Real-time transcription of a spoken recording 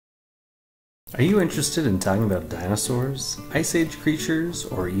Are you interested in talking about dinosaurs, Ice Age creatures,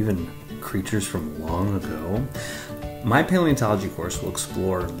 or even creatures from long ago? My paleontology course will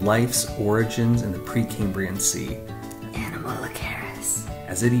explore life's origins in the Precambrian Sea. Animalicaris.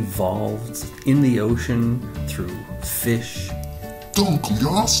 As it evolved in the ocean through fish,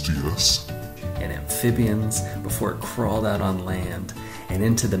 Dunkleosteus, and amphibians before it crawled out on land, and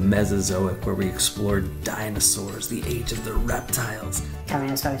into the Mesozoic where we explored dinosaurs, the age of the reptiles,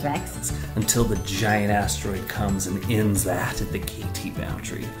 Tyrannosaurus Rex. until the giant asteroid comes and ends that at the KT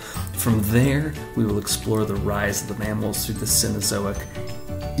boundary. From there, we will explore the rise of the mammals through the Cenozoic,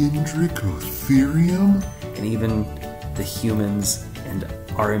 Indricotherium, and even the humans and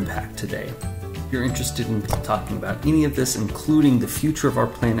our impact today. If you're interested in talking about any of this, including the future of our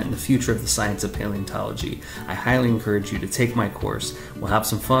planet and the future of the science of paleontology, I highly encourage you to take my course. We'll have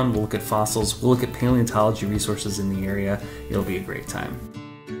some fun, we'll look at fossils, we'll look at paleontology resources in the area. It'll be a great time.